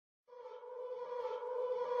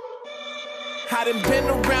I done been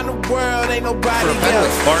around the world, ain't nobody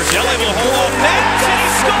else. Barzal will hold on net, and he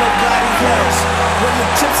scores!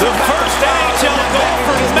 The first NHL goal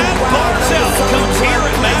for Mathew Barzal comes here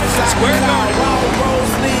at Madison Square Garden.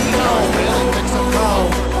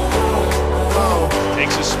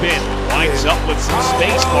 Takes a spin, winds up with some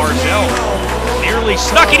space. Barzal nearly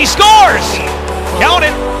snuck it, he scores! Count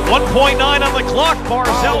it, 1.9 on the clock.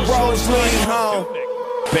 Barzal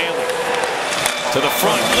Bailey to the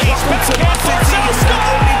front, leads back, and Barzal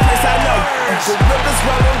scores! Gorillas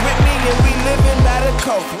rolling with me and we living by the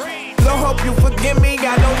coast. Lord, hope you forgive me,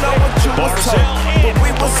 I don't know what you was told, but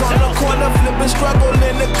we was on the corner flipping,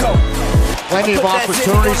 struggling to cope. Plenty of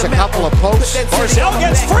opportunities, a couple of posts. Barzal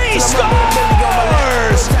gets free,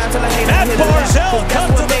 scores! Mathew Barzal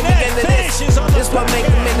comes to the net, finishes on the what make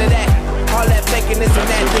them into that. All that faking this and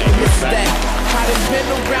that, this is that. I done been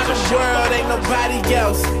around the world, ain't nobody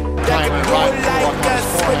else that can go like us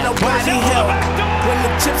with nobody help. When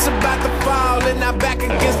the chips about to fall and I'm back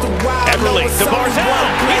against the wall. Everly to Barzal,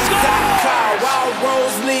 he's gone! Wild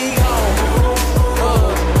Rose League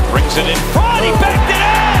brings it in front, he backed it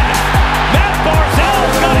in! Mathew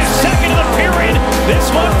Barzal's got his second of the period, this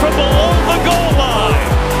one from below the goal line.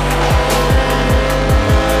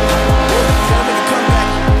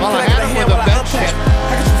 Well, I had him with a bench hit.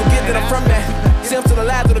 How could you forget that I'm from that? Self to the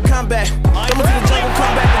lab to the comeback. Coming to the jungle,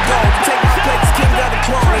 come back to go. Take this place, king of the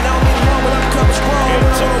throne. And I don't need more when I'm coming strong.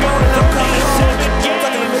 So I'm rolling, I'm coming home.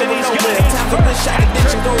 Stuck in the middle of nowhere. Time for this shot,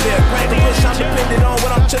 addiction, go there. Crank the push, I'm dependent on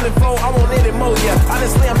what I'm chilling for. I want it more, yeah.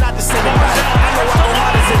 Honestly, I'm not the same body. I know I go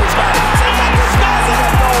hard as anybody. Take my good guys and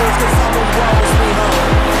have goals, cause I'm a Rose League home.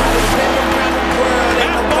 I done been around the world,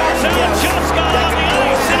 ain't nobody else Just got on the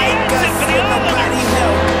ice and he ends it for the Islanders.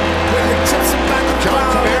 When the chips about to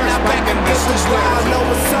fall and I'm back against the wall. No,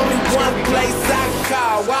 it's only one place I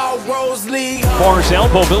call Wild Rose League. Barzal,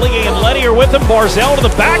 Beauvillier and Letty are with him. Barzal to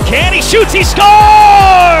the backhand, he shoots, he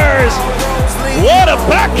scores! What a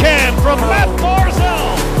backhand from Mathew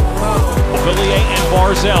Barzal! Beauvillier and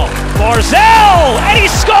Barzal. Barzal, and he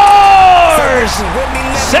scores!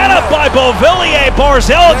 Set up by Beauvillier.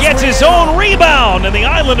 Barzal gets his own rebound, and the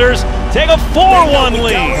Islanders take a 4-1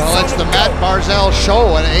 lead. Well, it's the Mathew Barzal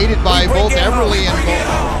show, and aided by both Everly and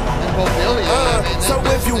Beauvillier. So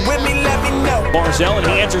if you with me, let me know. Barzal, and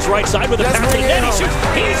he answers right side with a pass, and then he shoots,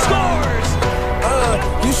 he scores!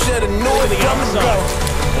 You should have known To the outside.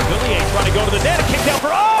 Beauvillier trying to go to the net, a kick down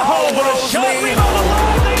for, oh, what a shot, rebound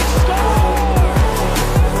alone, they score!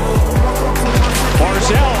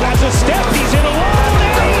 Barzal has a step, he's in alone,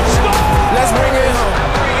 and he scores! Let's bring it home.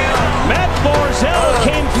 Mathew Barzal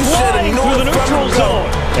came flying through the neutral zone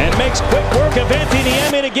and makes quick work of Anthony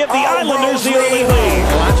Niemi to give the Islanders the early lead.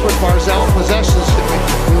 Well, that's what Barzal possesses.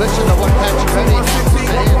 We listen to what Pacioretty has to say.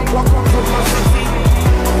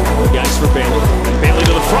 Guys for Bailey. And Bailey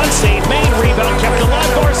to the front, save main rebound, kept alive.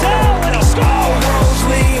 Barzal, and he scores!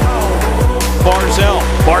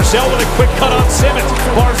 Barzal with a quick cut on Simmons.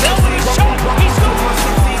 Barzal with a shot, he scores!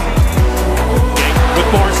 With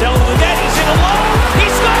Barzal to the net, he's in alone.